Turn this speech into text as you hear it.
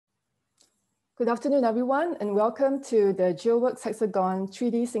Good afternoon, everyone, and welcome to the GeoWorks Hexagon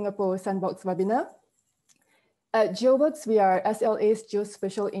 3D Singapore Sandbox webinar. At GeoWorks, we are SLA's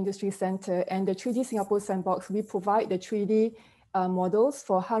Geospatial Industry Center, and the 3D Singapore Sandbox, we provide the 3D models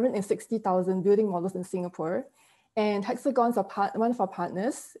for 160,000 building models in Singapore. And Hexagon's one of our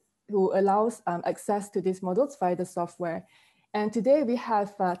partners who allows access to these models via the software. And today we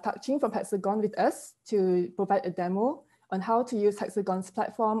have Tak Ching from Hexagon with us to provide a demo on how to use Hexagon's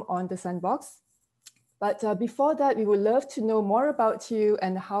platform on the sandbox. But before that, we would love to know more about you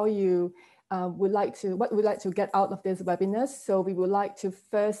and how you what would like to get out of this webinar. So we would like to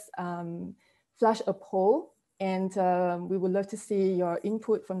first flash a poll, and we would love to see your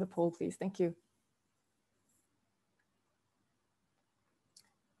input from the poll, please. Thank you.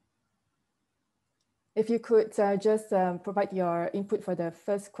 If you could just provide your input for the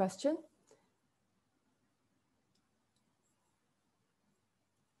first question.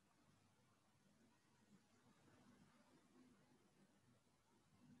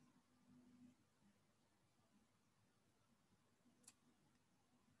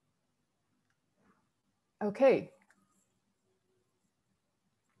 Okay.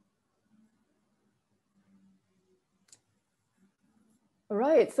 All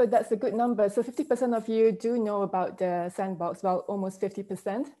right, so that's a good number. So 50% of you do know about the sandbox, well, almost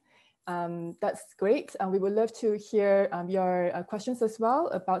 50%. That's great. We would love to hear your questions as well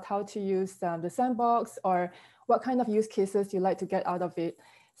about how to use the sandbox or what kind of use cases you like to get out of it.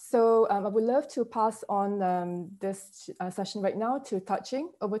 So I would love to pass on this session right now to Tak Ching.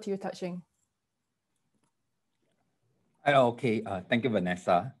 Over to you, Tak Ching. Okay, thank you,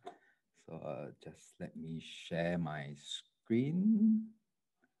 Vanessa. So just let me share my screen.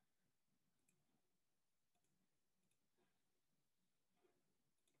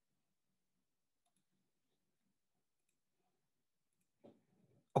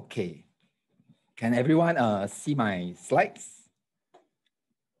 Okay, can everyone see my slides?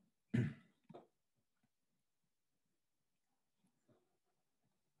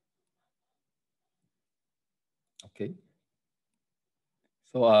 Okay.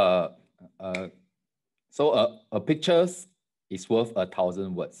 So a picture is worth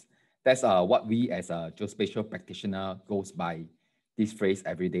 1,000 words. That's what we as a geospatial practitioner goes by this phrase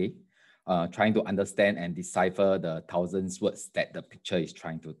every day, trying to understand and decipher the 1,000 words that the picture is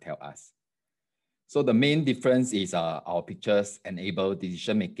trying to tell us. So the main difference is our pictures enable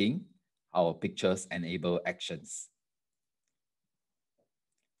decision making, our pictures enable actions.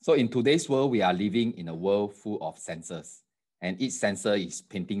 So in today's world, we are living in a world full of sensors, and each sensor is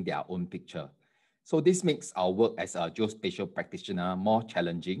painting their own picture. So this makes our work as a geospatial practitioner more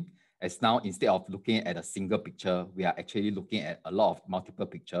challenging, as now instead of looking at a single picture, we are actually looking at a lot of multiple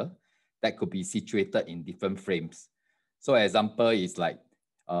pictures that could be situated in different frames. So an example is like,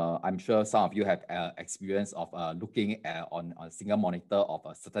 I'm sure some of you have experience of looking on a single monitor of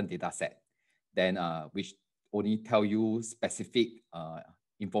a certain data set, then which only tell you specific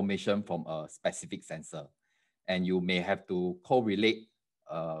information from a specific sensor. And you may have to correlate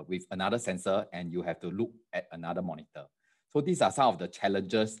with another sensor, and you have to look at another monitor. So these are some of the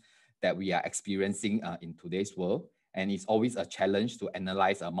challenges that we are experiencing in today's world. And it's always a challenge to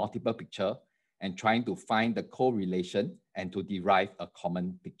analyze a multiple picture and trying to find the correlation and to derive a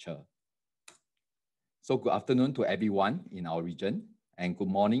common picture. So good afternoon to everyone in our region, and good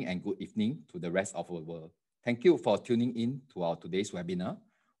morning and good evening to the rest of the world. Thank you for tuning in to our today's webinar,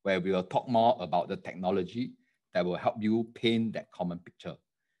 where we will talk more about the technology that will help you paint that common picture.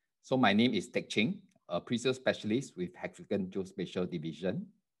 So my name is Tak Ching, a pre-sales specialist with Hexagon Geospatial Division.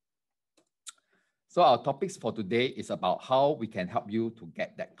 So our topics for today is about how we can help you to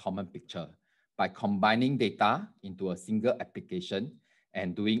get that common picture by combining data into a single application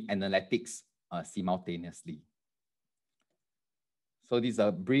and doing analytics simultaneously. So this is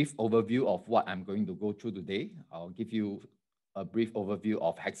a brief overview of what I'm going to go through today. I'll give you a brief overview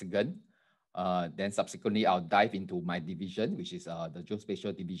of Hexagon. Then subsequently, I'll dive into my division, which is the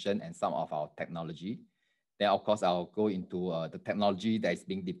Geospatial division, and some of our technology. Then, of course, I'll go into the technology that is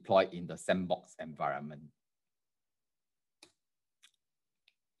being deployed in the sandbox environment.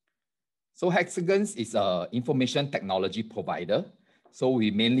 So Hexagon is an information technology provider. So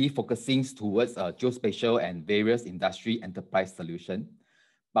we mainly focusing towards geospatial and various industry enterprise solution.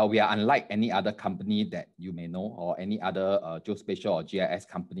 But we are unlike any other company that you may know, or any other geospatial or GIS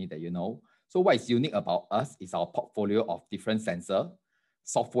company that you know. So what is unique about us is our portfolio of different sensor,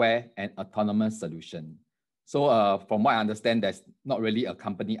 software, and autonomous solution. So from what I understand, there's not really a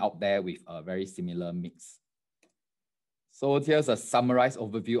company out there with a very similar mix. So here's a summarized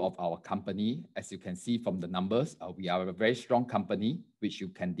overview of our company. As you can see from the numbers, we are a very strong company, which you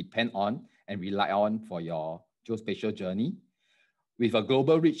can depend on and rely on for your geospatial journey. With a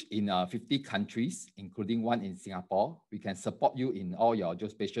global reach in 50 countries, including one in Singapore, we can support you in all your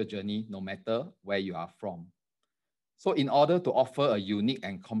geospatial journey, no matter where you are from. So in order to offer a unique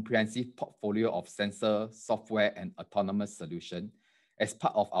and comprehensive portfolio of sensor, software, and autonomous solution, as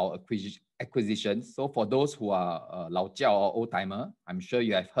part of our acquisition, so for those who are Lao Jiao or old-timer, I'm sure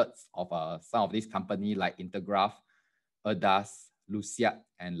you have heard of some of these companies like Intergraph, Erdas, Luciad,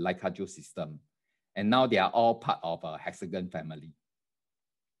 and Leica Geosystem. And now they are all part of a Hexagon family.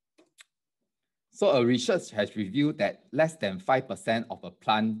 So a research has revealed that less than 5% of a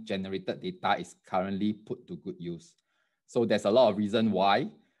plant-generated data is currently put to good use. So there's a lot of reasons why,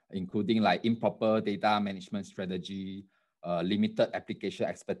 including like improper data management strategy, limited application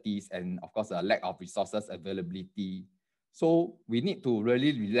expertise, and of course, a lack of resources availability. So we need to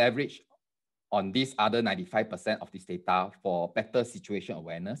really leverage on this other 95% of this data for better situation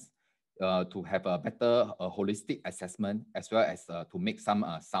awareness, to have a better holistic assessment, as well as to make some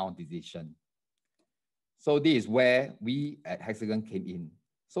sound decision. So this is where we at Hexagon came in.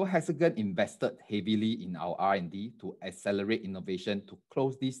 So Hexagon invested heavily in our R&D to accelerate innovation to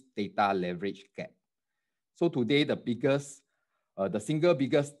close this data leverage gap. So today, the single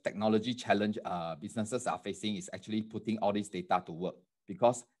biggest technology challenge businesses are facing is actually putting all this data to work,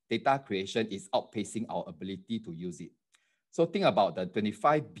 because data creation is outpacing our ability to use it. So think about the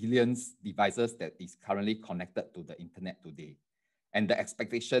 25 billion devices that is currently connected to the internet today, and the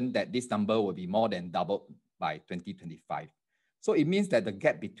expectation that this number will be more than doubled by 2025. So it means that the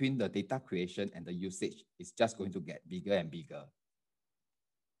gap between the data creation and the usage is just going to get bigger and bigger.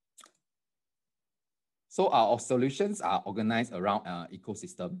 So our solutions are organized around an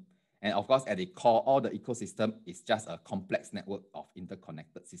ecosystem. And of course, at the core, all the ecosystem is just a complex network of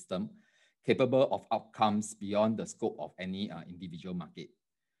interconnected systems capable of outcomes beyond the scope of any individual market.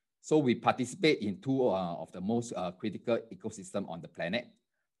 So we participate in two of the most critical ecosystems on the planet,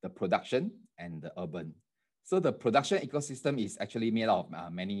 the production and the urban. So the production ecosystem is actually made of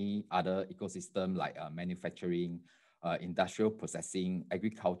many other ecosystems like manufacturing, industrial processing,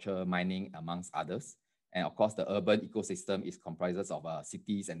 agriculture, mining, amongst others. And of course, the urban ecosystem is comprises of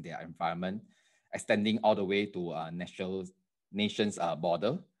cities and their environment, extending all the way to nation's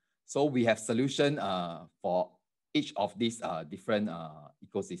border. So we have solution for each of these different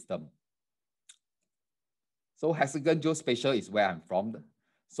ecosystem. So Hexagon Geospatial is where I'm from.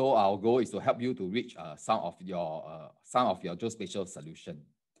 So our goal is to help you to reach some of your geospatial solution.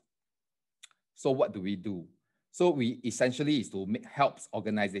 So what do we do? So we essentially is to help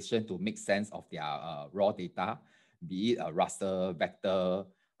organizations to make sense of their raw data, be it a raster, vector,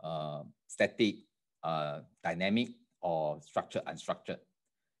 static, dynamic, or structured, unstructured.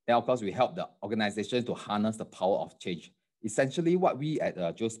 Then of course we help the organization to harness the power of change. Essentially what we at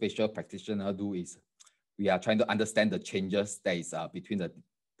Geospatial Practitioner do is we are trying to understand the changes that is between the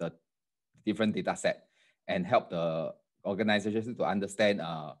different data set and help the organization to understand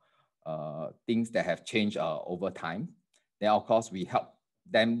things that have changed over time. Then of course we help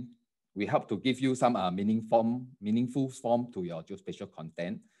to give you some meaningful form to your geospatial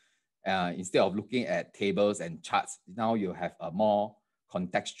content. Instead of looking at tables and charts, now you have a more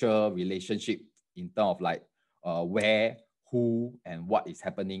contextual relationship in terms of like where, who, and what is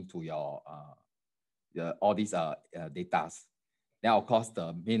happening to your all these data. Then of course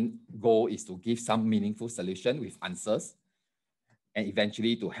the main goal is to give some meaningful solution with answers, and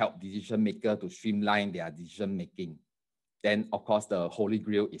eventually to help decision maker to streamline their decision making. Then of course the holy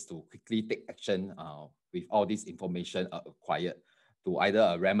grail is to quickly take action with all this information acquired to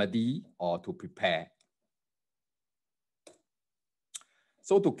either remedy or to prepare.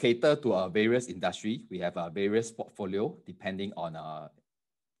 So to cater to various industry, we have various portfolio depending on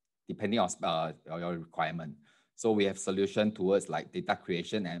your requirement. So we have solution towards like data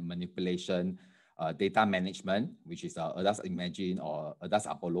creation and manipulation, data management, which is Erdas Imagine or Erdas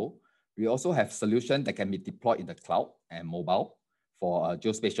Apollo. We also have solutions that can be deployed in the cloud and mobile for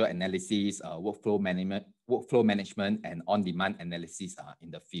geospatial analysis, workflow management, and on-demand analysis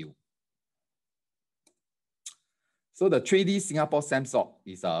in the field. So the 3D Singapore SAMSOC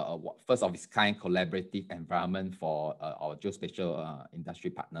is a first of its kind collaborative environment for our geospatial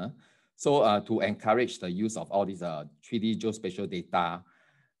industry partner. So to encourage the use of all these 3D geospatial data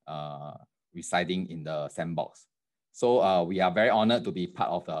residing in the sandbox. So we are very honored to be part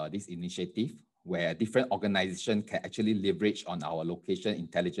of this initiative where different organizations can actually leverage on our location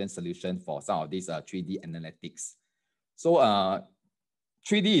intelligence solution for some of these 3D analytics. So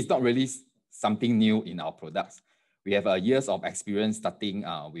 3D is not really something new in our products. We have years of experience starting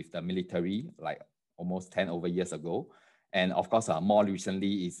with the military, like almost 10 over years ago. And of course, more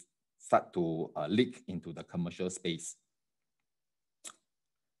recently is start to leak into the commercial space.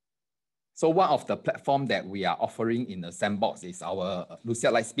 So one of the platform that we are offering in the sandbox is our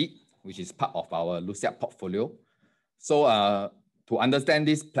Luciad Lightspeed, which is part of our Luciad portfolio. So to understand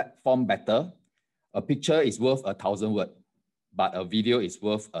this platform better, a picture is worth 1,000 words, but a video is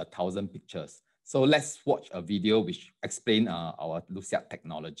worth 1,000 pictures. So let's watch a video which explains our Luciad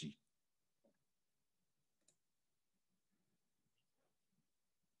technology.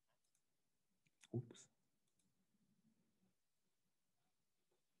 Oops.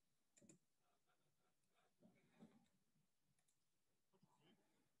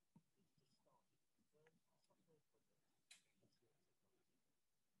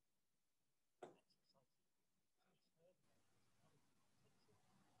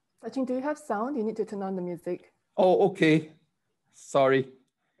 Sachin, do you have sound? You need to turn on the music. Oh, okay. Sorry.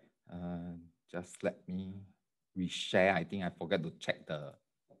 Just let me reshare. I think I forgot to check the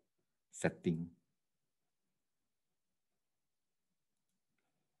setting.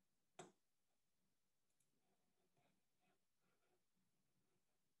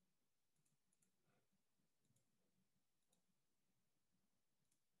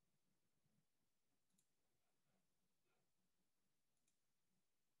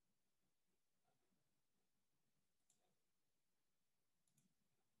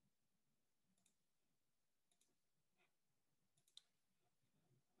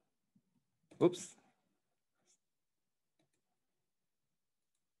 Oops.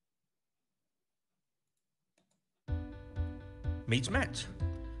 Meet Matt.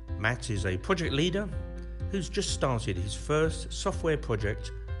 Matt is a project leader who's just started his first software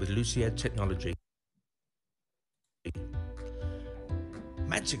project with Luciad technology.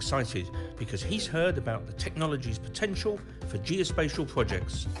 Matt's excited because he's heard about the technology's potential for geospatial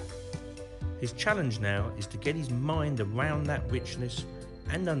projects. His challenge now is to get his mind around that richness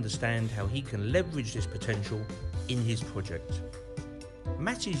and understand how he can leverage this potential in his project.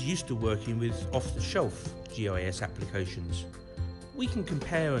 Matt is used to working with off-the-shelf GIS applications. We can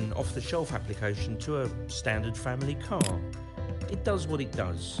compare an off-the-shelf application to a standard family car. It does what it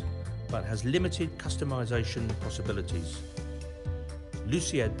does, but has limited customization possibilities.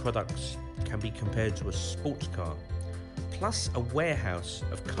 Luciad products can be compared to a sports car, plus a warehouse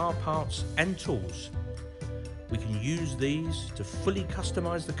of car parts and tools. We can use these to fully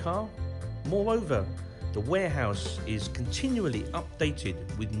customize the car. Moreover, the warehouse is continually updated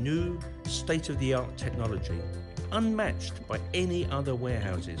with new state-of-the-art technology, unmatched by any other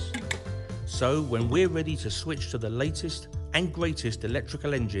warehouses. So when we're ready to switch to the latest and greatest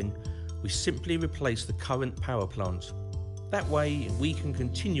electrical engine, we simply replace the current power plant. That way we can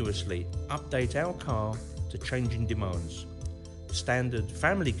continuously update our car to changing demands. The standard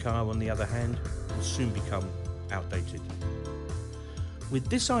family car, on the other hand, will soon become outdated. With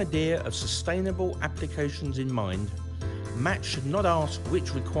this idea of sustainable applications in mind, Matt should not ask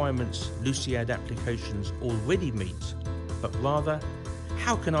which requirements Luciad applications already meet, but rather,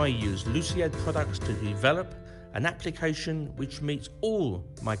 how can I use Luciad products to develop an application which meets all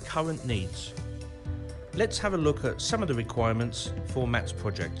my current needs? Let's have a look at some of the requirements for Matt's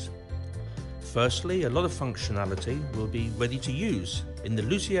project. Firstly, a lot of functionality will be ready to use in the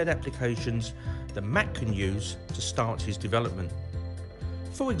Luciad applications that Matt can use to start his development.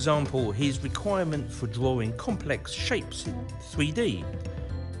 For example, his requirement for drawing complex shapes in 3D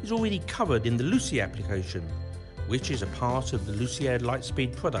is already covered in the Lucy application, which is a part of the Luciad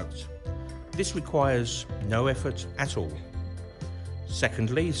Lightspeed product. This requires no effort at all.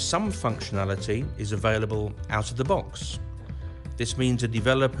 Secondly, some functionality is available out of the box. This means a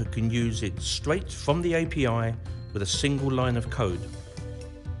developer can use it straight from the API with a single line of code.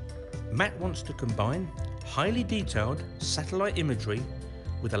 Matt wants to combine highly detailed satellite imagery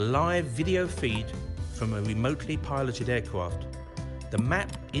with a live video feed from a remotely piloted aircraft. The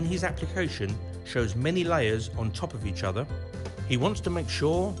map in his application shows many layers on top of each other. He wants to make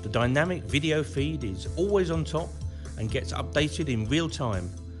sure the dynamic video feed is always on top and gets updated in real time,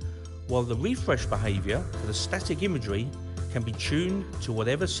 while the refresh behavior for the static imagery can be tuned to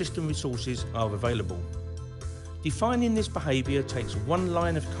whatever system resources are available. Defining this behavior takes one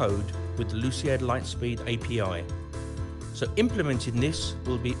line of code with the Luciad Lightspeed API. So implementing this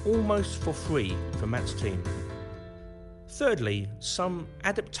will be almost for free for Matt's team. Thirdly, some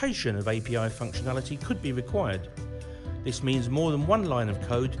adaptation of API functionality could be required. This means more than one line of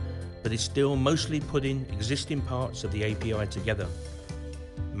code, but is still mostly putting existing parts of the API together.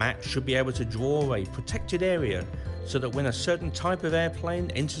 Matt should be able to draw a protected area so that when a certain type of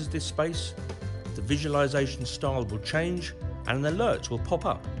airplane enters this space, the visualization style will change and an alert will pop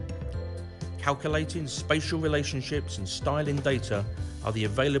up. Calculating spatial relationships and styling data are the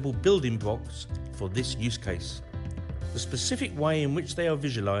available building blocks for this use case. The specific way in which they are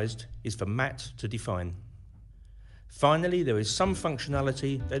visualized is for Matt to define. Finally, there is some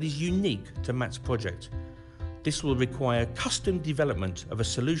functionality that is unique to Matt's project. This will require custom development of a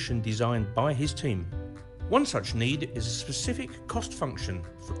solution designed by his team. One such need is a specific cost function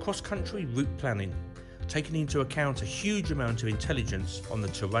for cross-country route planning, taking into account a huge amount of intelligence on the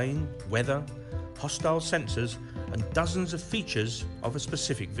terrain, weather, hostile sensors, and dozens of features of a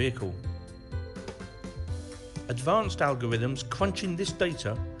specific vehicle. Advanced algorithms crunching this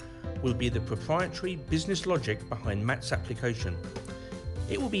data will be the proprietary business logic behind Matt's application.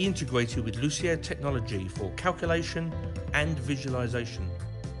 It will be integrated with Luciad technology for calculation and visualization.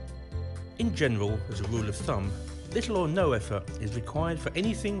 In general, as a rule of thumb, little or no effort is required for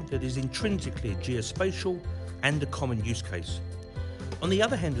anything that is intrinsically geospatial and a common use case. On the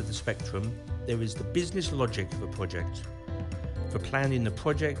other end of the spectrum, there is the business logic of a project. For planning the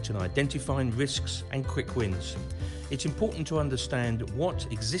project and identifying risks and quick wins, it's important to understand what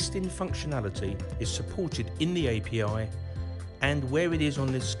existing functionality is supported in the API and where it is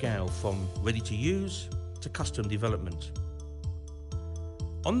on this scale from ready to use to custom development.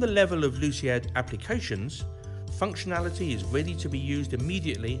 On the level of Luciad applications, functionality is ready to be used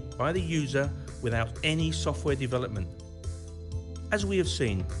immediately by the user without any software development. As we have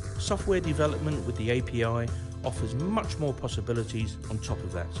seen, software development with the API offers much more possibilities on top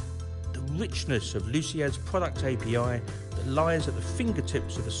of that. The richness of Luciad's product API that lies at the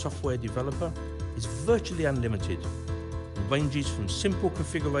fingertips of a software developer is virtually unlimited and ranges from simple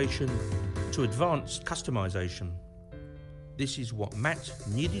configuration to advanced customization. This is what Matt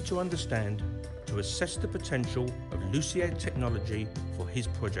needed to understand to assess the potential of Luciad technology for his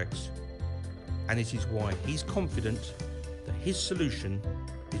projects. And it is why he's confident that his solution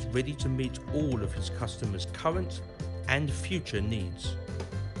is ready to meet all of his customers' current and future needs.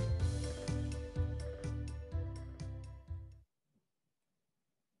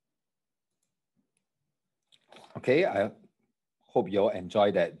 Okay, I hope you all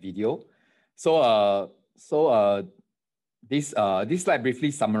enjoyed that video. This slide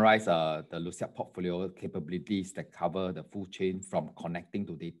briefly summarizes the Luciad portfolio capabilities that cover the full chain from connecting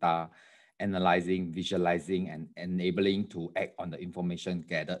to data, analyzing, visualizing, and enabling to act on the information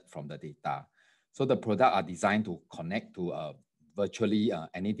gathered from the data. So the products are designed to connect to virtually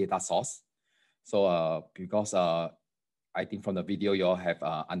any data source. So because I think from the video you all have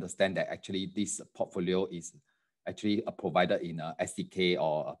understand that actually this portfolio is actually provided in a SDK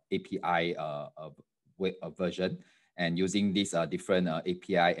or API version. And using this different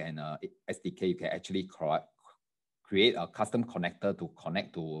API and SDK, you can actually create a custom connector to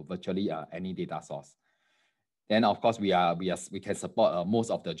connect to virtually any data source. Then, of course, we can support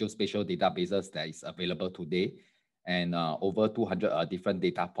most of the geospatial databases that is available today, and over 200 different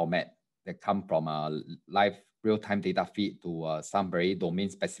data formats that come from live real-time data feed to some very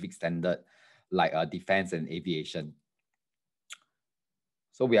domain-specific standard like defense and aviation.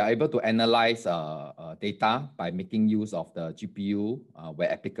 So we are able to analyze data by making use of the GPU where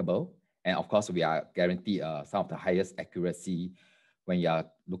applicable. And of course, we are guaranteed some of the highest accuracy when you are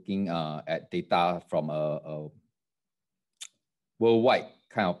looking at data from a worldwide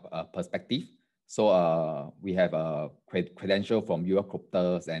kind of perspective. So we have a credential from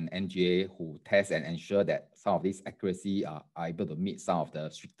Eurocopters and NGA who test and ensure that some of these accuracy are able to meet some of the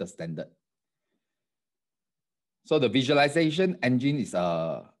stricter standard. So the visualization engine is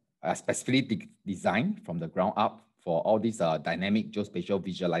specifically designed from the ground up for all these dynamic geospatial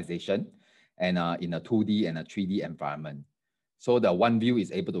visualization and in a 2D and a 3D environment. So the one view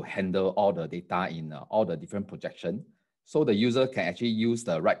is able to handle all the data in all the different projections. So the user can actually use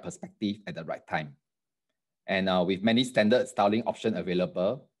the right perspective at the right time. And with many standard styling options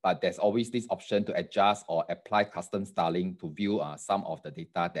available, but there's always this option to adjust or apply custom styling to view some of the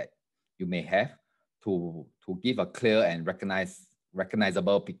data that you may have to give a clear and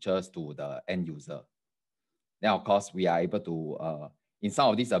recognizable pictures to the end user. Then of course, we are able to, in some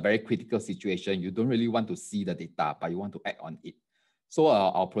of these very critical situations, you don't really want to see the data, but you want to act on it. So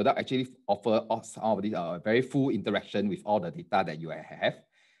our product actually offer some of these very full interaction with all the data that you have,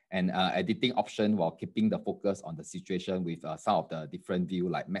 and editing option while keeping the focus on the situation with some of the different view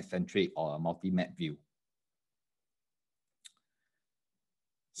like map-centric or multi-map view.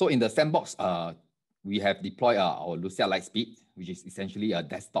 So in the sandbox, we have deployed our Luciad Lightspeed, which is essentially a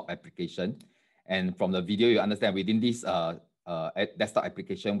desktop application. And from the video, you understand within this desktop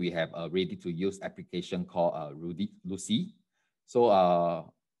application, we have a ready-to-use application called Lucy. So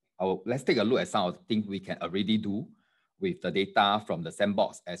let's take a look at some of the things we can already do with the data from the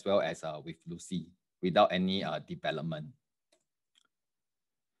sandbox as well as with Lucy without any development.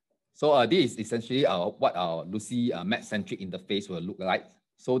 So this is essentially what our Lucy map-centric interface will look like.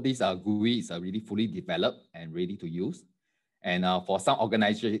 So this GUI is really fully developed and ready to use. And for some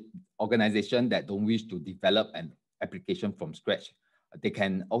organization that don't wish to develop an application from scratch, they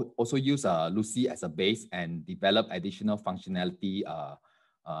can also use Lucy as a base and develop additional functionality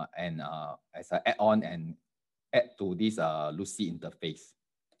and as an add-on and add to this Lucy interface.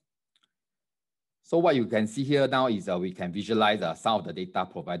 So what you can see here now is we can visualize some of the data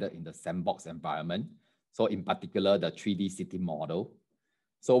provided in the sandbox environment. So in particular, the 3D city model.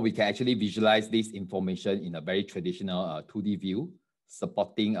 So we can actually visualize this information in a very traditional 2D view,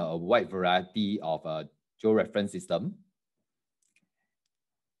 supporting a wide variety of georeference system.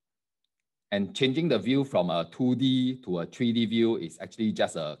 And changing the view from a 2D to a 3D view is actually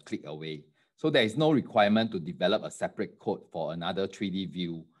just a click away. So there is no requirement to develop a separate code for another 3D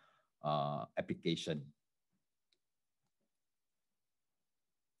view application.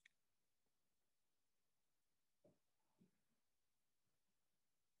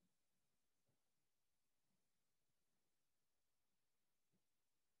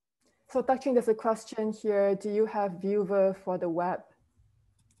 So Tak-Ching, there's a question here. Do you have Viewer for the web?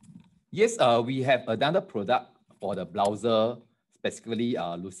 Yes, we have another product for the browser, specifically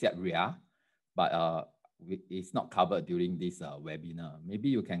Luciad Ria, but it's not covered during this webinar. Maybe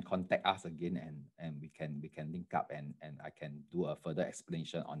you can contact us again and we can link up and I can do a further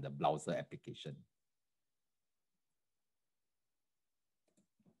explanation on the browser application.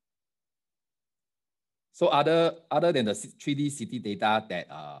 So other than the 3D city data that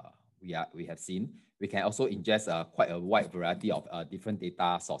we have seen, we can also ingest quite a wide variety of different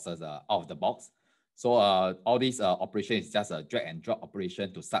data sources out of the box. So all these operations is just a drag and drop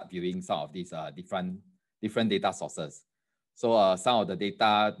operation to start viewing some of these different data sources. So some of the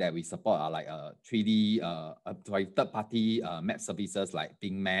data that we support are like 3D, third-party map services like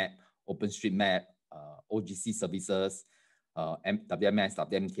Bing Map, OpenStreetMap, OGC services, WMS,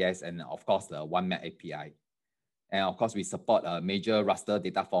 WMTS, and of course the OneMap API. And of course we support a major raster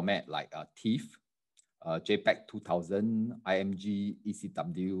data format like TIFF, JPEG 2000, IMG,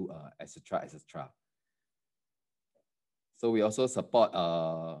 ECW, etc., etc. So we also support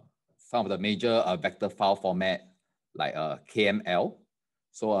some of the major vector file format like KML.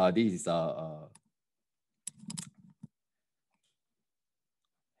 So this is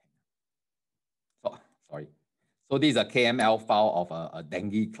So this is a KML file of a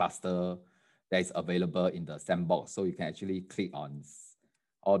dengue cluster that is available in the sandbox. So you can actually click on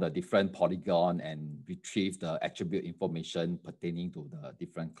all the different polygon and retrieve the attribute information pertaining to the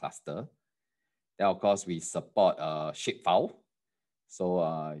different cluster. Then of course we support shapefile.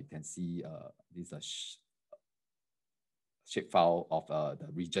 So you can see this is a shapefile of the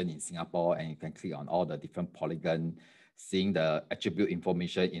region in Singapore, and you can click on all the different polygon. Seeing the attribute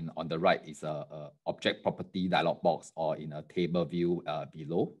information on the right is a object property dialog box or in a table view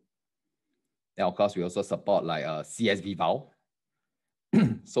below. Then of course we also support like a CSV file.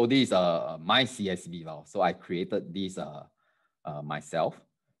 So this is my CSV file. So I created this myself.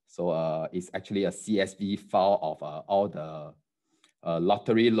 So it's actually a CSV file of all the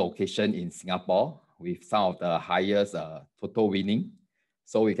lottery location in Singapore with some of the highest total winning.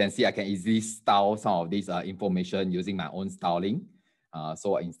 So we can see I can easily style some of this information using my own styling.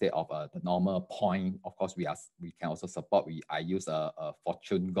 So instead of the normal point, of course we can also support. I use a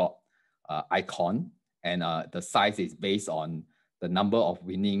fortune god icon, and the size is based on the number of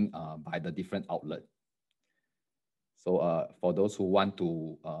winning by the different outlet. So for those who want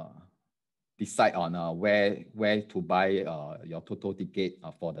to decide on where to buy your Toto ticket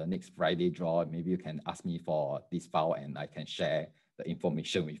for the next Friday draw, maybe you can ask me for this file and I can share the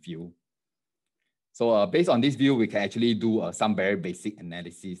information with you. So based on this view, we can actually do some very basic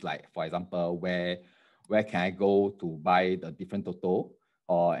analysis, like for example, where can I go to buy the different Toto,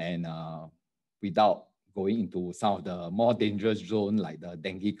 and without going into some of the more dangerous zone like the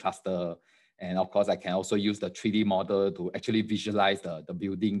dengue cluster. And of course, I can also use the 3D model to actually visualize the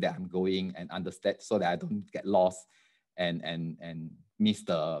building that I'm going and understand so that I don't get lost and miss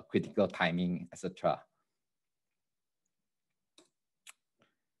the critical timing, etc.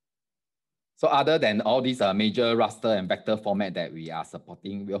 So other than all these major raster and vector format that we are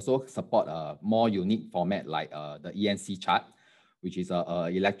supporting, we also support a more unique format like the ENC chart, which is a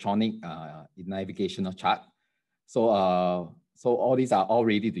electronic navigational chart. So all these are all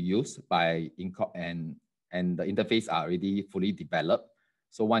ready to use by and the interface are already fully developed.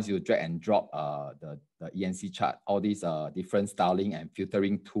 So once you drag and drop the ENC chart, all these different styling and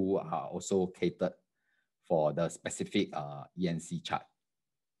filtering tools are also catered for the specific ENC chart.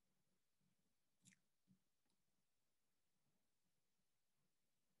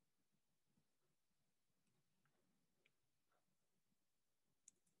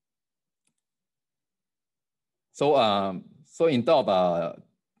 So, so in terms of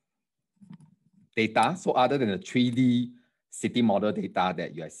data, so other than the 3D city model data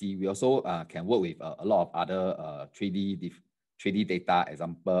that you see, we also can work with a lot of other 3D data,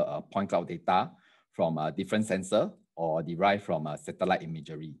 example, point cloud data from different sensor or derived from satellite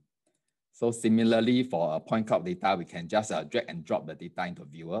imagery. So similarly, for point cloud data, we can just drag and drop the data into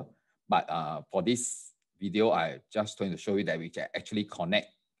viewer. But for this video, I just going to show you that we can actually connect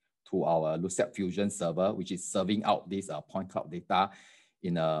to our Luciad Fusion server, which is serving out this point cloud data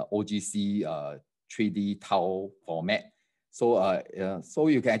in a OGC 3D tile format. So, so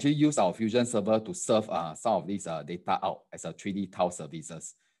you can actually use our Fusion server to serve some of these data out as a 3D tile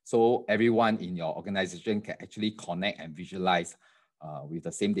services. So everyone in your organization can actually connect and visualize with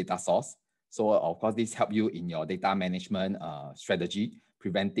the same data source. So of course, this helps you in your data management strategy,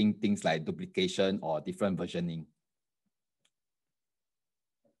 preventing things like duplication or different versioning.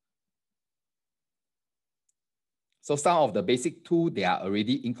 So some of the basic tools they are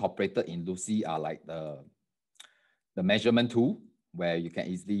already incorporated in Lucy are like the measurement tool, where you can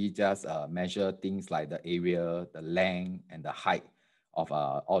easily just measure things like the area, the length, and the height of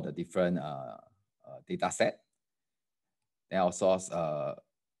all the different data set. Then also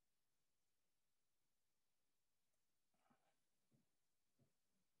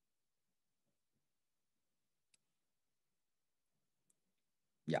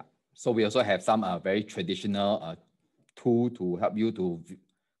yeah, so we also have some very traditional tool to help you to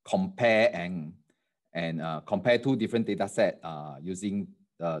compare and compare two different data set using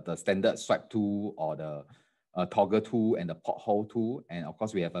the standard swipe tool or the toggle tool and the porthole tool. And of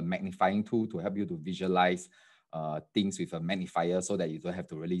course, we have a magnifying tool to help you to visualize things with a magnifier so that you don't have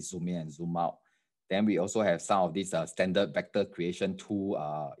to really zoom in and zoom out. Then we also have some of these standard vector creation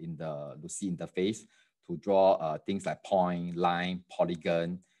tool in the Lucy interface to draw things like point, line,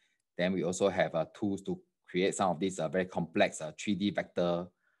 polygon. Then we also have tools to create some of these very complex 3D vector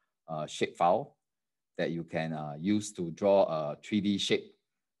shape file that you can use to draw a 3D shape.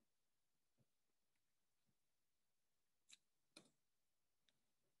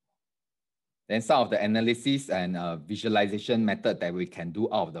 Then some of the analysis and visualization method that we can do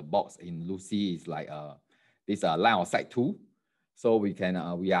out of the box in Lucy is like this line of sight tool. So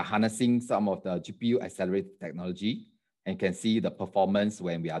we are harnessing some of the GPU accelerated technology and can see the performance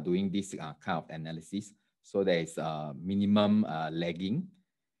when we are doing this kind of analysis. So there is minimum lagging,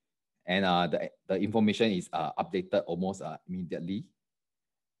 and the information is updated almost immediately.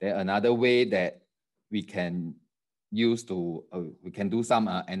 Then another way that we can use to we can do some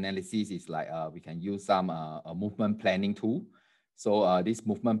analysis is like we can use some a movement planning tool. So this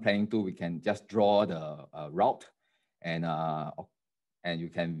movement planning tool, we can just draw the route, and you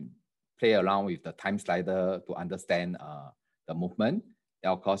can play around with the time slider to understand the movement.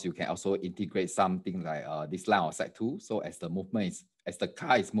 And of course, you can also integrate something like this line of sight tool. So as the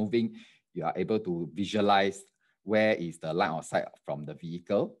car is moving, you are able to visualize where is the line of sight from the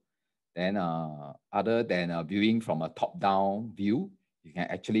vehicle. Then other than viewing from a top-down view, you can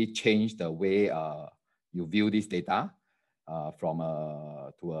actually change the way you view this data from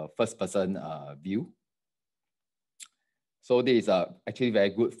to a first-person view. So this is actually very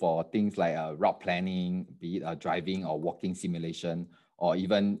good for things like route planning, be it driving or walking simulation, or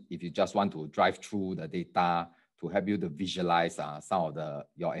even if you just want to drive through the data to help you to visualize some of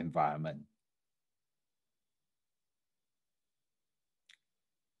your environment.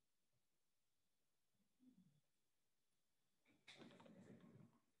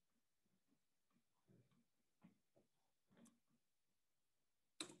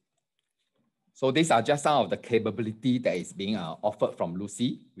 So these are just some of the capability that is being offered from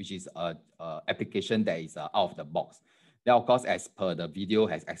Lucy, which is an application that is out of the box. Then of course, as per the video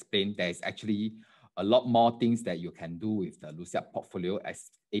has explained, there is actually a lot more things that you can do with the Luciad portfolio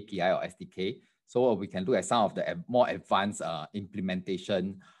as API or SDK. So we can look at some of the more advanced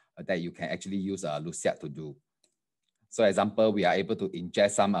implementation that you can actually use Luciad to do. So example, we are able to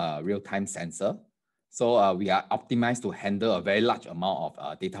ingest some real-time sensor. So we are optimized to handle a very large amount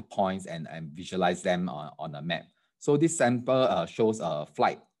of data points and visualize them on a map. So this sample shows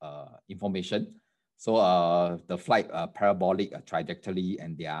flight information. So the flight parabolic trajectory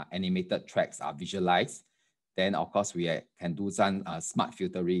and their animated tracks are visualized. Then of course we can do some smart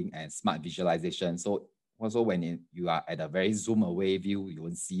filtering and smart visualization. So Also, when you are at a very zoom away view, you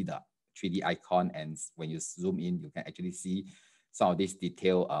won't see the 3D icon. And when you zoom in, you can actually see some of this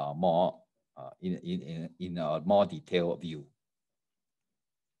detail more in a more detailed view.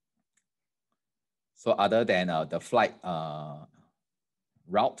 So other than the flight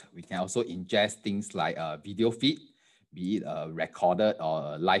route, we can also ingest things like a video feed, be it a recorded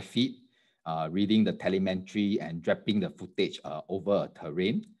or a live feed, reading the telemetry and dropping the footage over a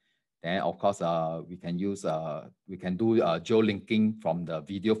terrain. Then of course, we can do geolinking from the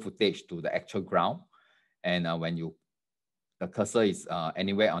video footage to the actual ground. And when the cursor is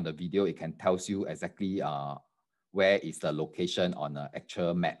anywhere on the video, it can tell you exactly where is the location on the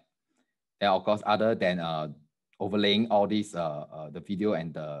actual map. And of course, other than overlaying all these, the video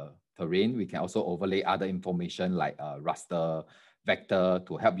and the terrain, we can also overlay other information like raster, vector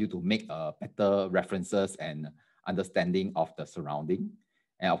to help you to make better references and understanding of the surrounding.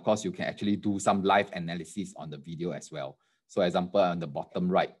 And of course, you can actually do some live analysis on the video as well. So example, on the bottom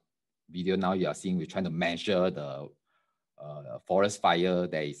right video now you are seeing, we're trying to measure the forest fire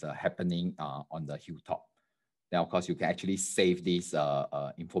that is happening on the hilltop. Then of course, you can actually save this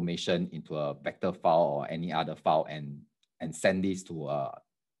information into a vector file or any other file and send this to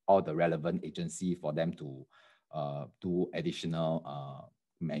all the relevant agency for them to do additional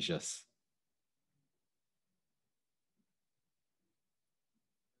measures.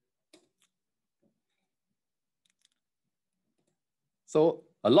 So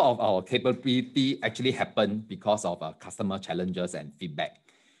a lot of our capability actually happen because of customer challenges and feedback.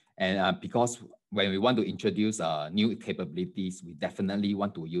 And because when we want to introduce new capabilities, we definitely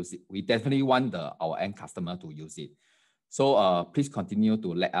want to use it. We definitely want our end customer to use it. So please continue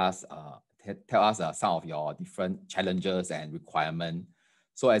to let us tell us some of your different challenges and requirements.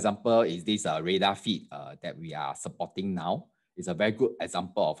 So example is this radar feed that we are supporting now. It's a very good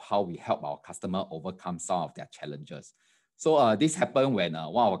example of how we help our customer overcome some of their challenges. So this happened when one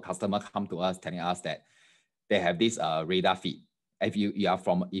of our customers come to us telling us that they have this radar feed. If you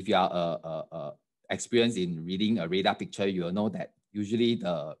are experienced in reading a radar picture, you will know that usually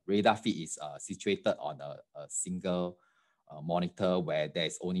the radar feed is situated on a single monitor where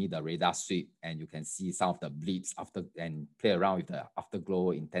there's only the radar sweep, and you can see some of the blips after and play around with the afterglow,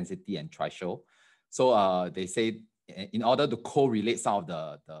 intensity, and threshold. So they say in order to correlate some of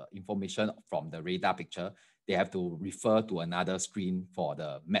the information from the radar picture, they have to refer to another screen for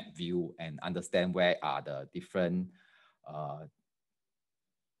the map view and understand where are the different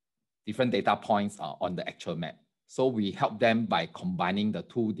data points on the actual map. So we help them by combining the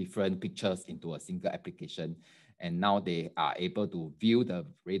two different pictures into a single application. And now they are able to view the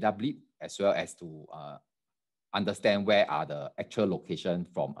radar blip as well as to understand where are the actual location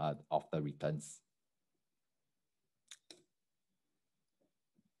from of the returns.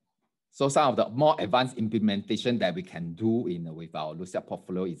 So some of the more advanced implementation that we can do with our Luciad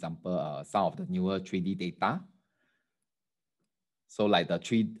portfolio, example, some of the newer 3D data. So like the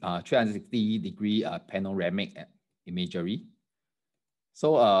 360-degree panoramic imagery.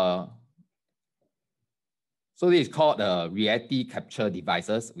 So this is called the reality capture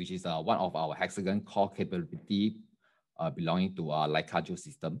devices, which is one of our Hexagon core capability belonging to our Leica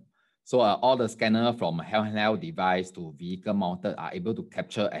Geosystem. So all the scanner from handheld device to vehicle mounted are able to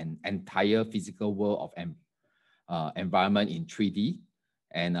capture an entire physical world of environment in 3D,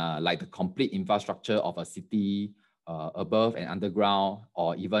 and like the complete infrastructure of a city, above and underground,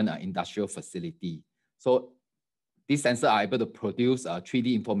 or even an industrial facility. So these sensors are able to produce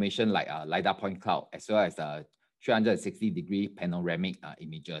 3D information like LiDAR point cloud, as well as 360-degree panoramic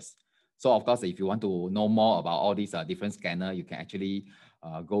images. So of course, if you want to know more about all these different scanners, you can actually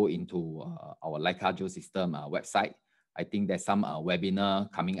go into our Leica Geosystem website. I think there's some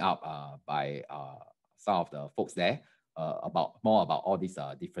webinar coming up by some of the folks there more about all these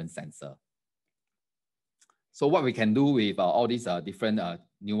different sensors. So what we can do with all these different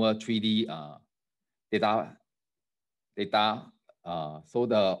newer 3D data, so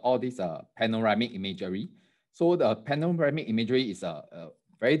all this panoramic imagery. So the panoramic imagery is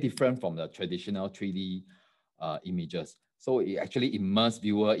very different from the traditional 3D images. So it actually immerses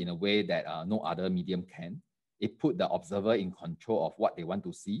viewer in a way that no other medium can. It put the observer in control of what they want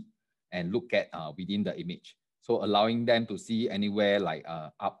to see and look at within the image. So allowing them to see anywhere like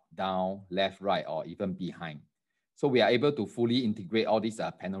up, down, left, right, or even behind. So we are able to fully integrate all these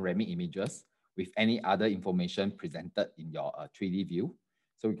panoramic images with any other information presented in your 3D view.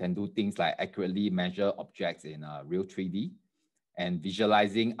 So we can do things like accurately measure objects in real 3D and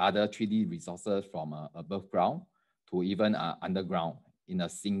visualizing other 3D resources from above ground to even underground in a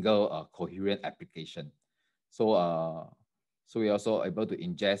single coherent application. So So we're also able to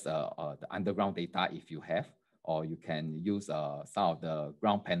ingest the underground data if you have, or you can use some of the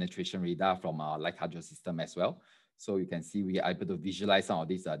ground penetration radar from our light hydro system as well. So you can see we are able to visualize some of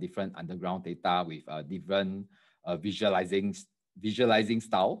these different underground data with different visualizing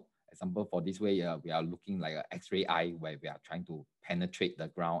style. Example, for this way, we are looking like an X-ray eye, where we are trying to penetrate the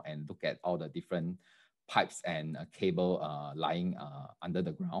ground and look at all the different pipes and cable lying under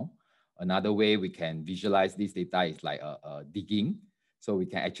the ground. Another way we can visualize this data is like digging. So we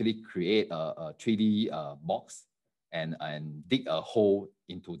can actually create a 3D box and dig a hole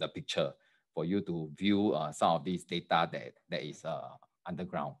into the picture for you to view some of these data that is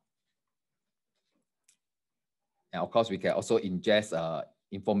underground. And of course, we can also ingest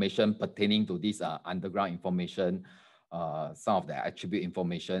information pertaining to this underground information, some of the attribute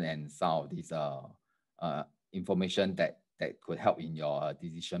information, and some of these information that could help in your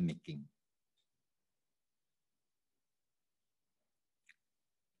decision making.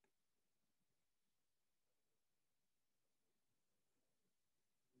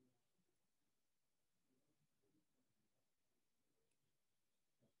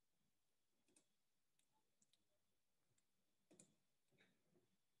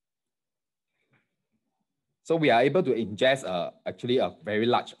 So we are able to ingest actually a very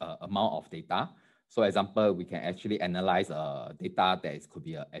large amount of data. So example, we can actually analyze data that could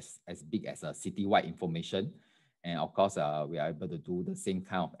be as big as a citywide information. And of course, we are able to do the same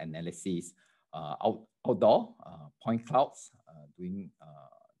kind of analysis outdoor, point clouds, doing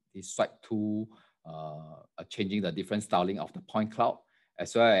this swipe tool, changing the different styling of the point cloud,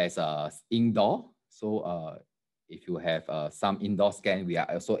 as well as indoor. So if you have some indoor scan, we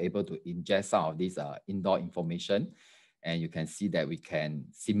are also able to ingest some of this indoor information. And you can see that we can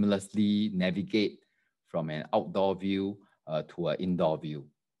seamlessly navigate from an outdoor view to an indoor view.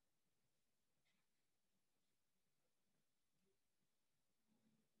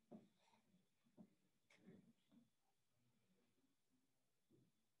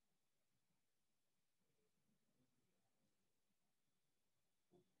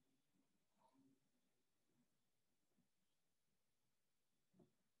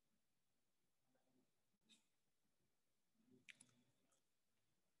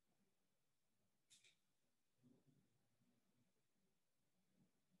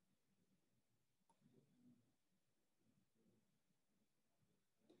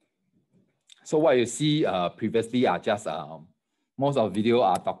 So what you see previously are just most of the video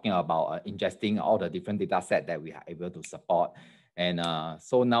are talking about ingesting all the different data set that we are able to support. And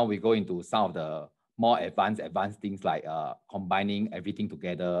so now we go into some of the more advanced things like combining everything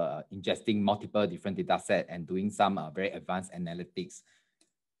together, ingesting multiple different data set and doing some very advanced analytics.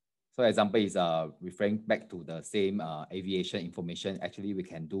 So example is referring back to the same aviation information. Actually, we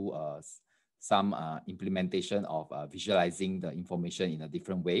can do some implementation of visualizing the information in a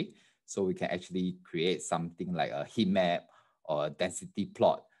different way. So we can actually create something like a heat map or a density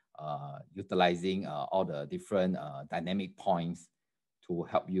plot, utilizing all the different dynamic points to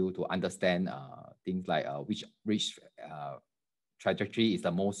help you to understand things like which trajectory is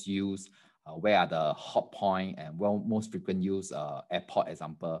the most used, where are the hot point and most frequent use airport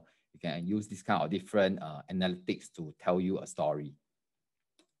example. You can use this kind of different analytics to tell you a story.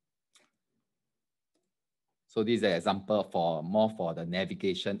 So this is an example for the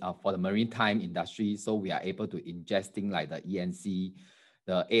navigation for the maritime industry. So we are able to ingest things like the ENC,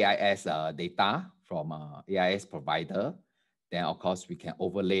 the AIS data from AIS provider. Then of course we can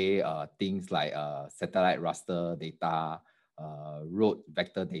overlay things like satellite raster data, road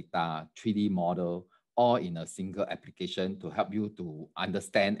vector data, 3D model, all in a single application to help you to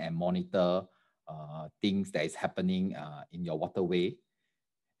understand and monitor things that is happening in your waterway,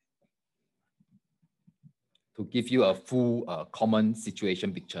 to give you a full common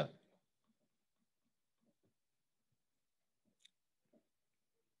situation picture.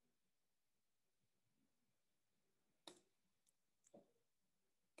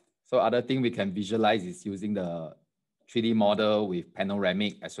 So other thing we can visualize is using the 3D model with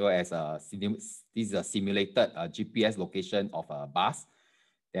panoramic, as well as this is a simulated GPS location of a bus.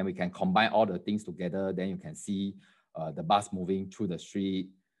 Then we can combine all the things together. Then you can see the bus moving through the street.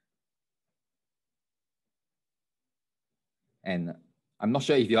 And I'm not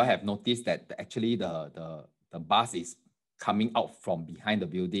sure if you all have noticed that actually the bus is coming out from behind the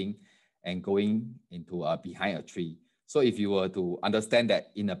building and going into behind a tree. So if you were to understand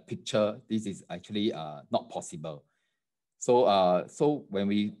that in a picture, this is actually not possible. So so when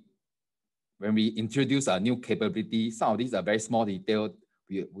we introduce a new capability, some of these are very small detail.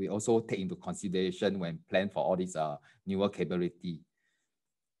 We also take into consideration when plan for all these newer capability.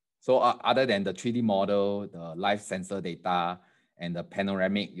 So other than the 3D model, the live sensor data, and the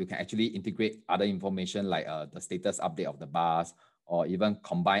panoramic, you can actually integrate other information like the status update of the bus, or even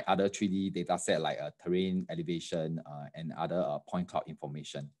combine other 3D data set like terrain, elevation, and other point cloud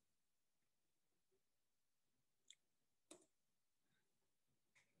information.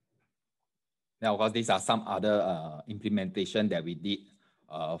 Now, of course, these are some other implementation that we did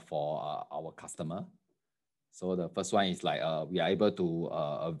for our customer. So the first one is like we are able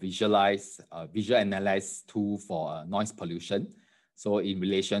to visual analyze tool for noise pollution. So in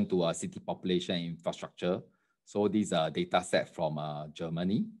relation to city population and infrastructure. So these are data set from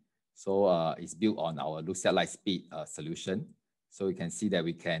Germany. So it's built on our Luciad Lightspeed solution. So you can see that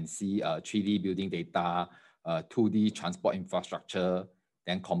we can see 3D building data, 2D transport infrastructure,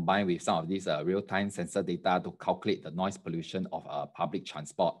 then combine with some of these real-time sensor data to calculate the noise pollution of public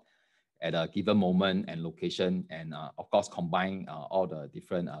transport at a given moment and location, and of course combine all the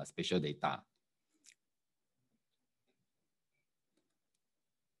different spatial data.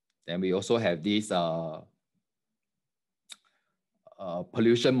 Then we also have this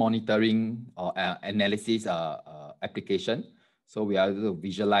pollution monitoring or analysis application. So we are able to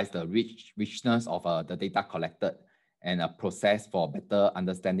visualize the richness of the data collected and process for better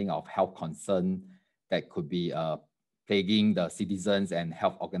understanding of health concern that could be plaguing the citizens and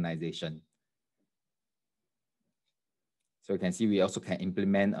health organization. So you can see we also can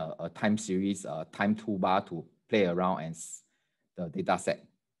implement a time series, time toolbar to play around and the data set.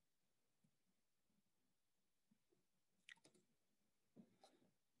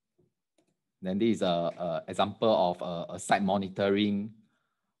 Then this is an example of a site monitoring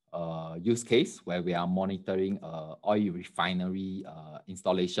use case where we are monitoring oil refinery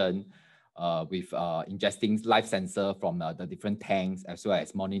installation with ingesting live sensor from the different tanks, as well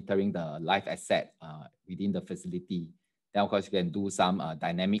as monitoring the live asset within the facility. Then of course you can do some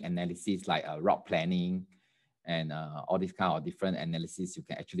dynamic analysis like route planning and all these kind of different analysis you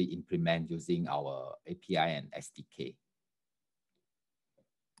can actually implement using our API and SDK.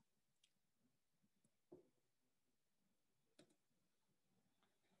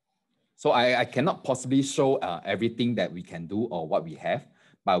 So I cannot possibly show everything that we can do or what we have,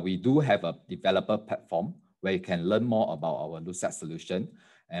 but we do have a developer platform where you can learn more about our Luciad solution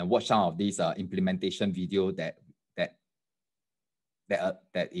and watch some of these implementation video that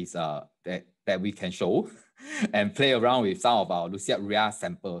we can show and play around with some of our Luciad RIA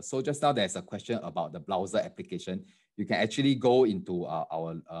samples. So just now there's a question about the browser application. You can actually go into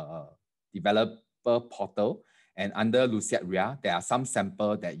our developer portal, and under Luciad RIA, there are some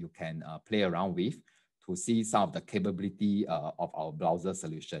samples that you can play around with to see some of the capability of our browser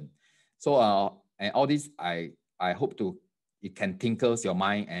solution. So and all this, I hope it can tinkle your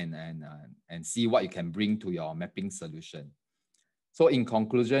mind and see what you can bring to your mapping solution. So in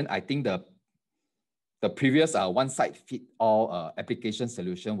conclusion, I think the previous one-size-fits-all application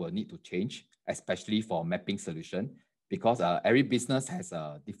solution will need to change, especially for mapping solution, because every business has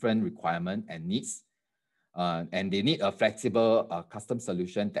a different requirement and needs. And they need a flexible custom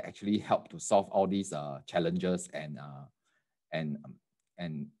solution that actually help to solve all these challenges and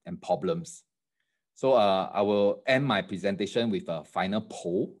problems. So I will end my presentation with a final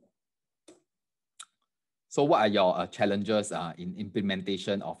poll. So what are your challenges in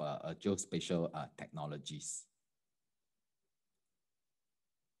implementation of geospatial technologies?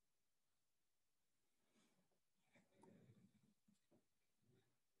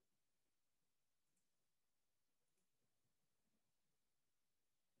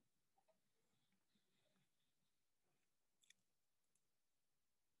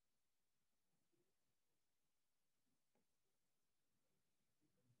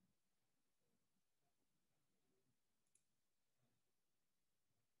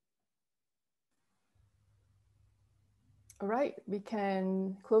 All right, we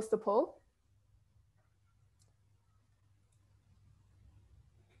can close the poll.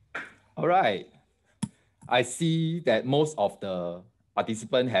 All right. I see that most of the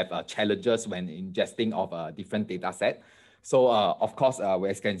participants have challenges when ingesting of a different data set. So of course,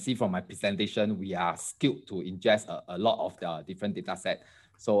 as you can see from my presentation, we are skilled to ingest a lot of the different data set.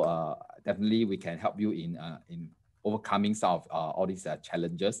 So definitely we can help you in overcoming some of all these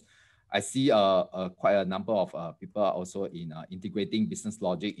challenges. I see quite a number of people are also in integrating business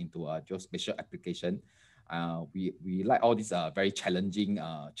logic into a geospatial application. We like all these very challenging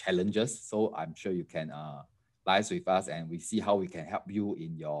challenges. So I'm sure you can live with us and we see how we can help you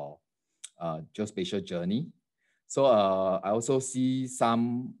in your geospatial journey. So I also see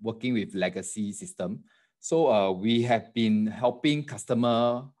some working with legacy system. So we have been helping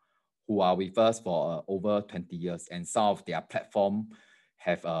customers who are with us for over 20 years, and some of their platform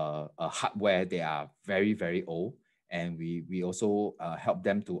have a hardware they are very, very old. And we also help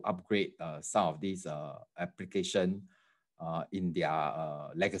them to upgrade some of these application in their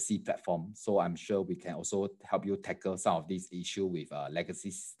legacy platform. So I'm sure we can also help you tackle some of these issues with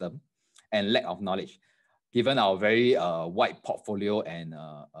legacy system and lack of knowledge. Given our very wide portfolio and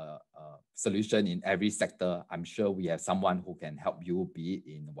solution in every sector, I'm sure we have someone who can help you, be it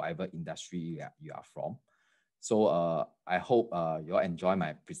in whatever industry you are from. So I hope you all enjoy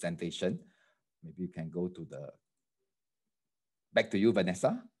my presentation. Maybe you can go to back to you,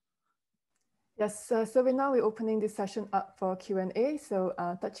 Vanessa. Yes, so we're opening this session up for Q&A. So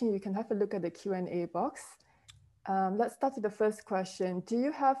Touching, you can have a look at the Q&A box. Let's start with the first question. Do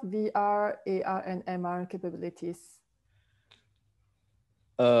you have VR, AR, and MR capabilities?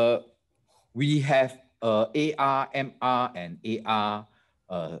 We have AR, MR, and AR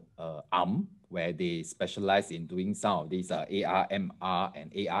arm, where they specialize in doing some of these AR, MR,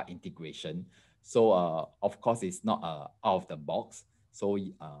 and AR integration. So of course, it's not out of the box. So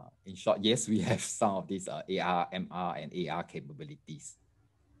in short, yes, we have some of these AR, MR, and AR capabilities.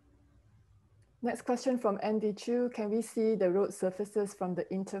 Next question from Andy Chu. Can we see the road surfaces from the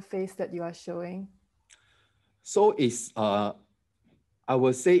interface that you are showing? So it's, I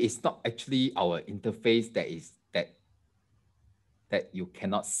would say it's not actually our interface that you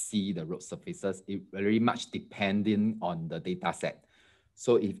cannot see the road surfaces. It very much depending on the data set.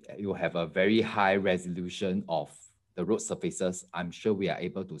 So if you have a very high resolution of the road surfaces, I'm sure we are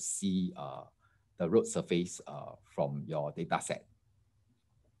able to see the road surface from your data set.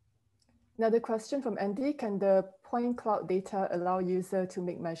 Another question from Andy, can the point cloud data allow user to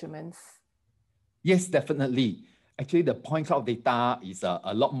make measurements? Yes, definitely. Actually, the point cloud data is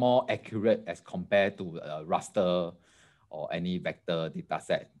a lot more accurate as compared to raster or any vector data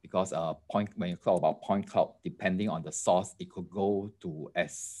set, because when you talk about point cloud, depending on the source, it could go to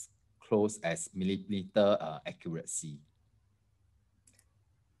as close as millimeter accuracy.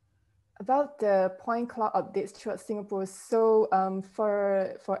 About the point cloud updates throughout Singapore, so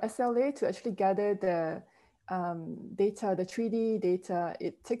for SLA to actually gather the data, the 3D data,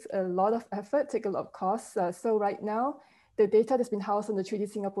 it takes a lot of effort, takes a lot of costs. So right now, the data that's been housed on the 3D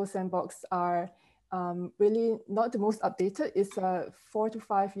Singapore Sandbox are really not the most updated. It's 4 to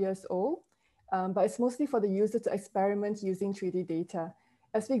 5 years old, but it's mostly for the user to experiment using 3D data.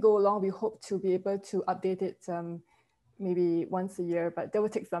 As we go along, we hope to be able to update it maybe once a year, but that will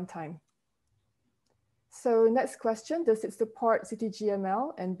take some time. So next question, does it support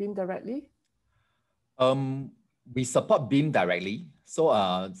CityGML and Beam directly? We support Beam directly. So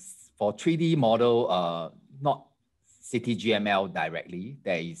for 3D model, not CityGML directly,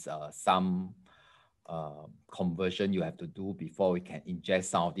 there is some conversion you have to do before we can ingest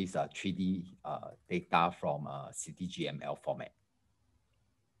some of these 3D data from CityGML format.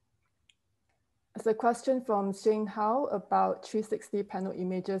 There's a question from Shane Hao about 360 panel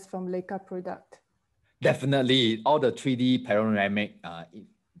images from Leica product. Definitely, all the 3D panoramic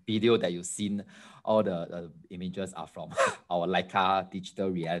video that you've seen, all the images are from our Leica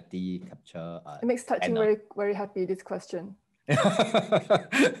digital reality capture. It makes Touching very, very happy, this question.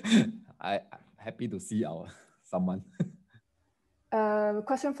 I'm happy to see someone.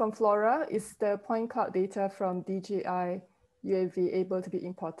 Question from Flora, is the point cloud data from DJI UAV able to be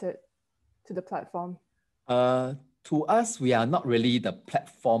imported to the platform? To us, we are not really the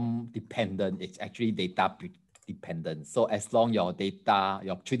platform dependent. It's actually data dependent. So as long your data,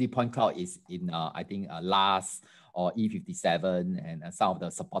 your 3D point cloud is in, I think, LAS or E57 and some of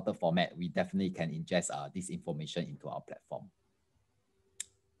the supported format, we definitely can ingest this information into our platform.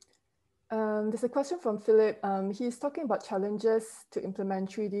 There's a question from Philip. He's talking about challenges to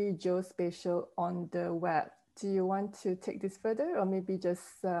implement 3D geospatial on the web. Do you want to take this further, or maybe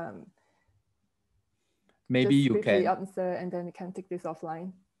just maybe you can answer and then we can take this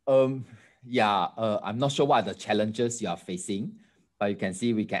offline? I'm not sure what are the challenges you are facing, but you can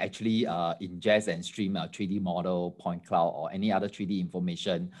see we can actually ingest and stream a 3D model, point cloud, or any other 3D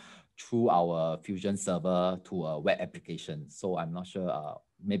information through our Fusion server to a web application. So I'm not sure,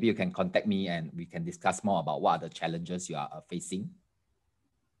 maybe you can contact me and we can discuss more about what are the challenges you are facing.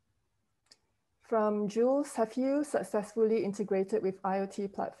 From Jules, have you successfully integrated with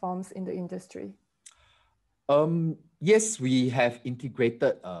IoT platforms in the industry? Yes, we have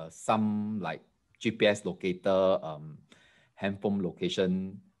integrated some like GPS locator, handphone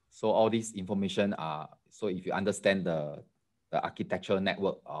location. So all these information are, so if you understand the architectural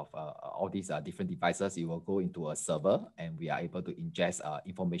network of all these different devices, it will go into a server and we are able to ingest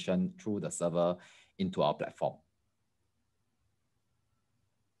information through the server into our platform.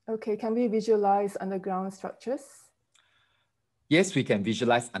 Okay, can we visualize underground structures? Yes, we can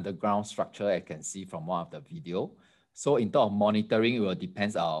visualize underground structure, as you can see from one of the video. So in terms of monitoring, it will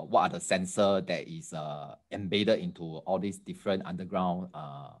depend on what are the sensor that is embedded into all these different underground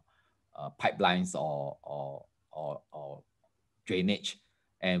pipelines or drainage.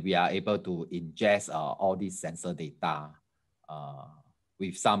 And we are able to ingest all these sensor data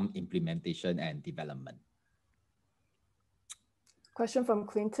with some implementation and development. Question from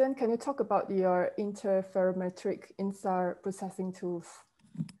Clinton. Can you talk about your interferometric INSAR processing tools?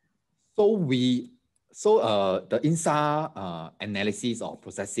 So the INSAR analysis or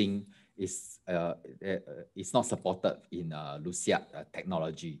processing is not supported in Luciad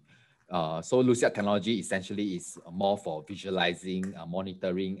technology. So Luciad technology essentially is more for visualizing,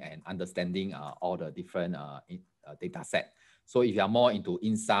 monitoring, and understanding all the different data set. So if you are more into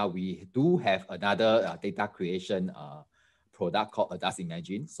INSAR, we do have another data creation product called ADAS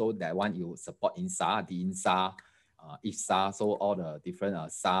Imagine. So that one you support INSAR, the INSAR, IFSAR, so all the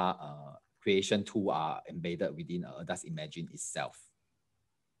different SAR creation tool are embedded within ADAS Imagine itself.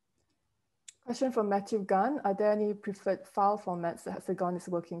 Question from Matthew Gunn. Are there any preferred file formats that Hexagon is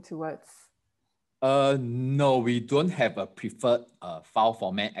working towards? No, we don't have a preferred file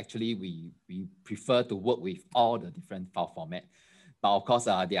format. Actually, we prefer to work with all the different file formats. But of course,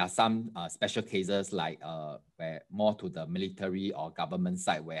 there are some special cases like where more to the military or government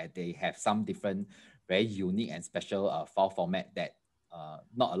side where they have some different very unique and special file format that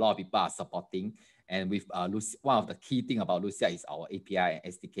not a lot of people are supporting. And with one of the key thing about Luciad is our API and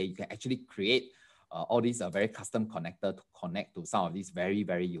SDK. You can actually create all these very custom connector to connect to some of these very,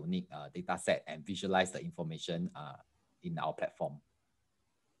 very unique data set and visualize the information in our platform.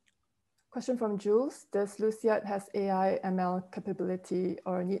 Question from Jules. Does Luciad has AI ML capability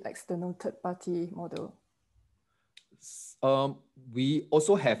or need external third-party model? We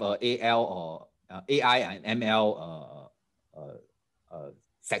also have a AL or AI and ML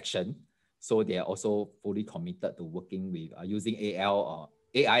section. So they are also fully committed to working with using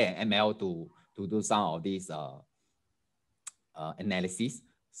AI and ML to do some of these analysis.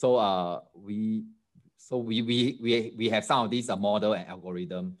 So we have some of these model and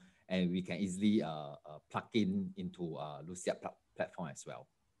algorithm, and we can easily plug into Luciad platform as well.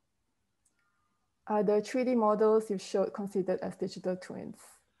 Are the 3D models you showed considered as digital twins?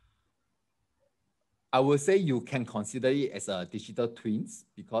 I would say you can consider it as a digital twins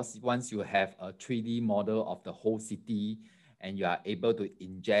because once you have a 3D model of the whole city and you are able to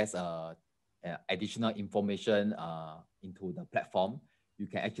ingest additional information into the platform, you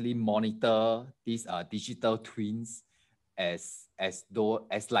can actually monitor these digital twins as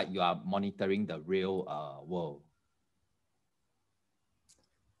like you are monitoring the real world.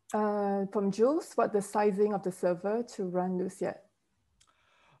 From Jules, what's the sizing of the server to run Luciad?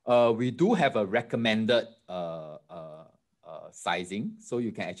 We do have a recommended sizing, so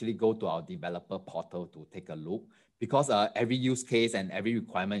you can actually go to our developer portal to take a look because every use case and every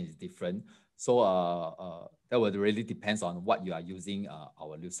requirement is different. So that would really depends on what you are using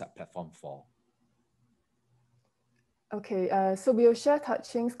our Luciad platform for. Okay, so we'll share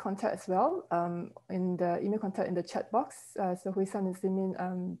Touching's contact as well in the email contact in the chat box. So Hui-san and Simin,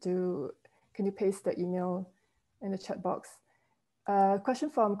 can you paste the email in the chat box? Question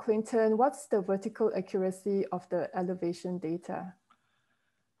from Clinton, what's the vertical accuracy of the elevation data?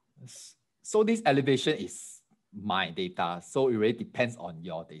 So this elevation is my data, so it really depends on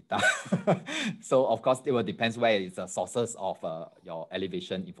your data. So of course, it will depend where is the sources of your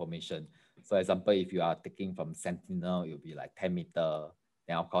elevation information. So example, if you are taking from Sentinel, it will be like 10 meters.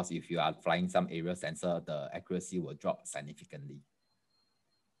 Then of course, if you are flying some area sensor, the accuracy will drop significantly.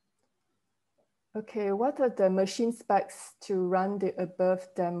 Okay, what are the machine specs to run the above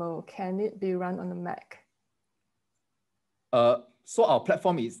demo? Can it be run on a Mac? So our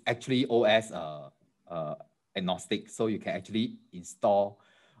platform is actually OS agnostic, so you can actually install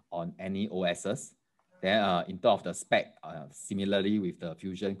on any OSs. Then in terms of the spec, similarly with the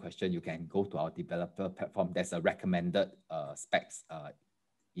Fusion question, you can go to our developer platform. There's a recommended specs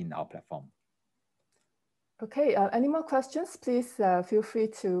in our platform. Okay, any more questions? Please feel free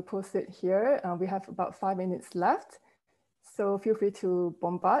to post it here. We have about 5 minutes left. So feel free to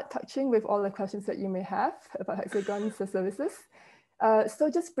bombard Touching with all the questions that you may have about Hexagon's services. So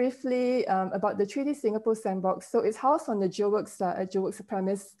just briefly about the 3D Singapore Sandbox. So it's housed on the GeoWorks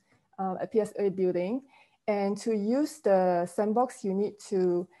premise at PSA building. And to use the sandbox, you need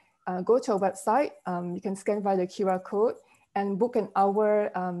to go to our website. You can scan via the QR code and book an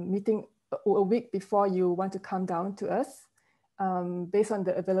hour meeting a week before you want to come down to us based on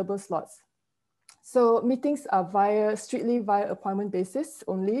the available slots. So meetings are strictly via appointment basis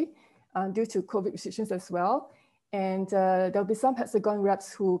only due to COVID restrictions as well. And there'll be some Hexagon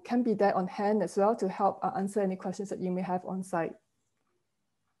reps who can be there on hand as well to help answer any questions that you may have on site.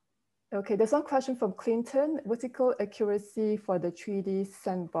 Okay, there's one question from Clinton, vertical accuracy for the 3D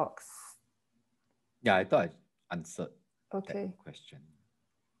sandbox. Yeah, I thought I answered that question.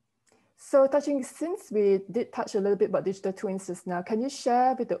 So touching, since we did touch a little bit about digital twins just now, can you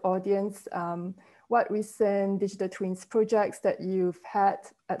share with the audience what recent digital twins projects that you've had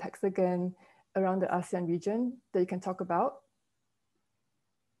at Hexagon around the ASEAN region that you can talk about?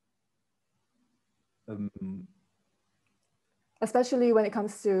 Especially when it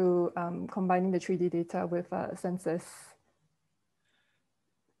comes to combining the 3D data with sensors,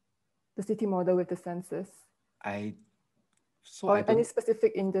 the city model with the sensors. Or any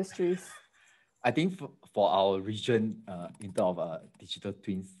specific industries? I think for our region, in terms of digital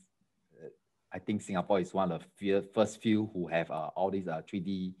twins, I think Singapore is one of the first few who have all these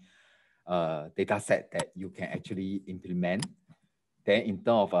 3D data set that you can actually implement. Then in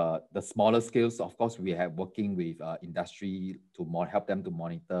terms of the smaller scales, of course, we have working with industry to help them to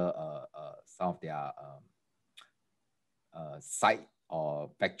monitor some of their site or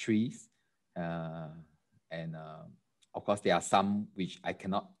factories. And of course, there are some which I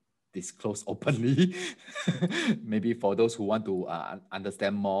cannot disclose openly. Maybe for those who want to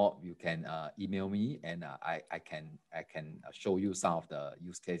understand more, you can email me, and I can show you some of the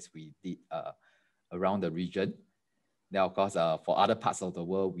use case we did around the region. Then of course, for other parts of the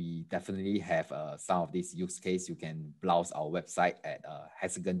world, we definitely have some of these use case. You can browse our website at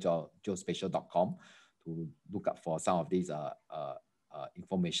hexagongeospatial.com to look up for some of these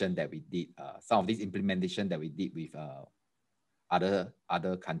information that we did, some of these implementation that we did with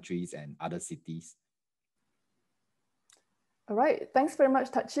other countries and other cities. All right, thanks very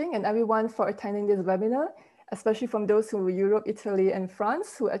much, Touching, and everyone for attending this webinar, especially from those who were Europe, Italy, and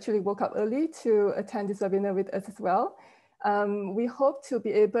France, who actually woke up early to attend this webinar with us as well. We hope to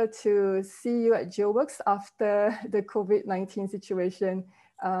be able to see you at GeoWorks after the COVID-19 situation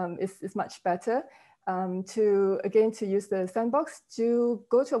is much better. To use the sandbox, to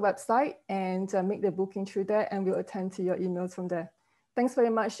go to our website and make the booking through there, and we'll attend to your emails from there. Thanks very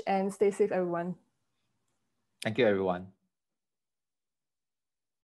much and stay safe, everyone. Thank you, everyone.